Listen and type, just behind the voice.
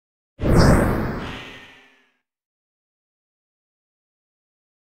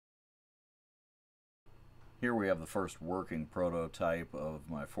Here we have the first working prototype of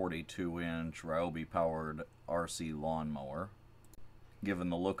my 42-inch Ryobi powered RC lawnmower.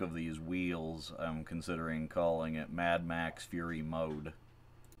 Given the look of these wheels, I'm considering calling it Mad Max Fury Mowed.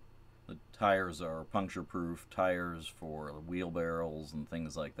 The tires are puncture-proof tires for wheelbarrows and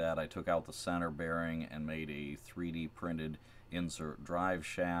things like that. I took out the center bearing and made a 3D printed insert drive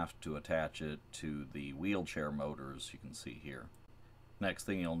shaft to attach it to the wheelchair motors you can see here. Next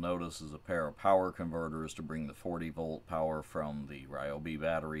thing you'll notice is a pair of power converters to bring the 40-volt power from the Ryobi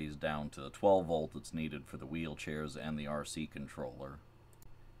batteries down to the 12-volt that's needed for the wheelchairs and the RC controller.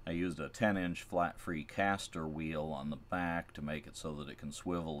 I used a 10-inch flat-free caster wheel on the back to make it so that it can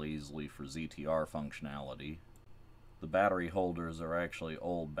swivel easily for ZTR functionality. The battery holders are actually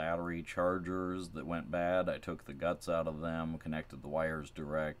old battery chargers that went bad. I took the guts out of them, connected the wires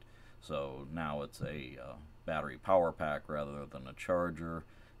direct, so now it's a battery power pack rather than a charger,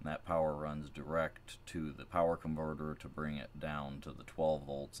 and that power runs direct to the power converter to bring it down to the 12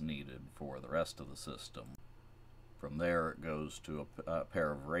 volts needed for the rest of the system. From there it goes to a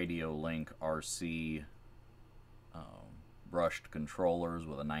pair of Radio Link RC brushed controllers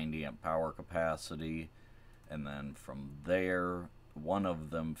with a 90 amp power capacity, and then from there one of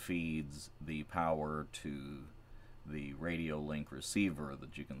them feeds the power to the Radio Link receiver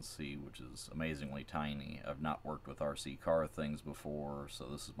that you can see, which is amazingly tiny. I've not worked with RC car things before, so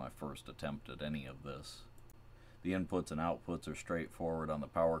this is my first attempt at any of this. The inputs and outputs are straightforward on the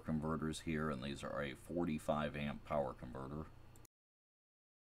power converters here, and these are a 45 amp power converter.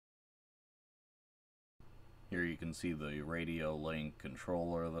 Here you can see the Radio Link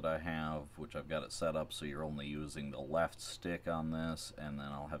controller that I have, which I've got it set up so you're only using the left stick on this, and then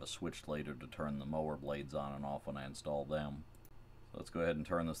I'll have a switch later to turn the mower blades on and off when I install them. So let's go ahead and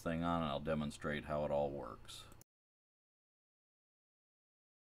turn this thing on and I'll demonstrate how it all works.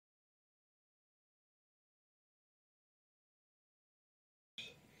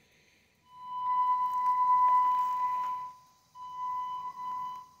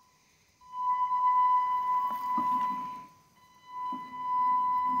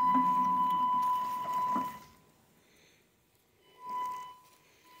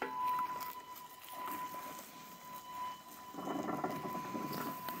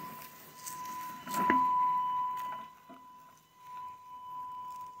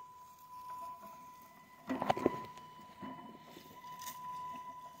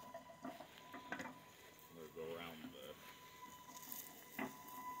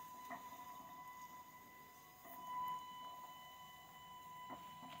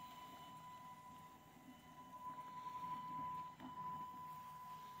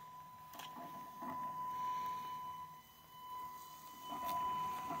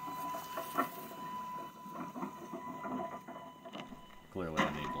 Clearly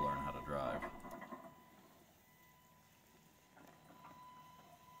I need to learn how to drive.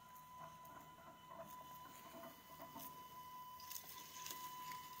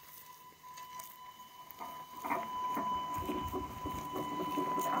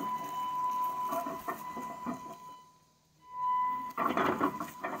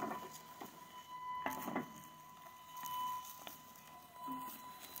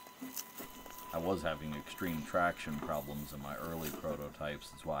 I was having extreme traction problems in my early prototypes.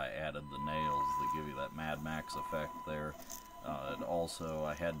 That's why I added the nails that give you that Mad Max effect there. And also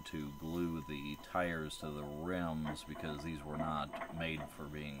I had to glue the tires to the rims because these were not made for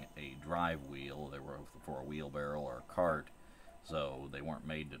being a drive wheel. They were for a wheelbarrow or a cart, so they weren't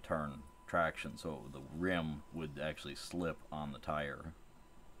made to turn traction, so the rim would actually slip on the tire.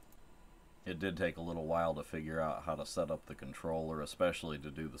 It did take a little while to figure out how to set up the controller, especially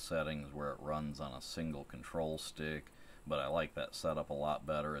to do the settings where it runs on a single control stick, but I like that setup a lot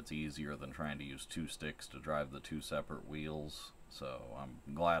better. It's easier than trying to use two sticks to drive the two separate wheels, so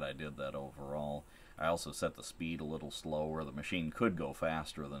I'm glad I did that overall. I also set the speed a little slower. The machine could go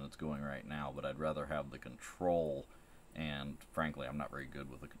faster than it's going right now, but I'd rather have the control, and frankly I'm not very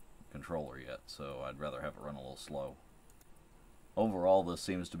good with the controller yet, so I'd rather have it run a little slow. Overall, this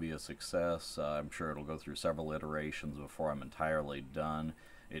seems to be a success. I'm sure it'll go through several iterations before I'm entirely done.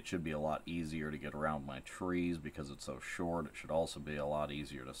 It should be a lot easier to get around my trees because it's so short. It should also be a lot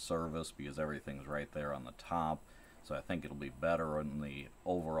easier to service because everything's right there on the top. So I think it'll be better in the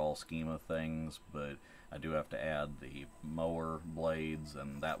overall scheme of things, but I do have to add the mower blades,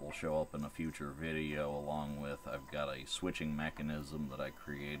 and that will show up in a future video, along with I've got a switching mechanism that I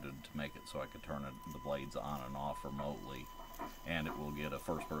created to make it so I could turn the blades on and off remotely, and it will get a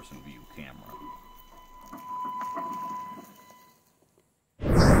first-person view camera.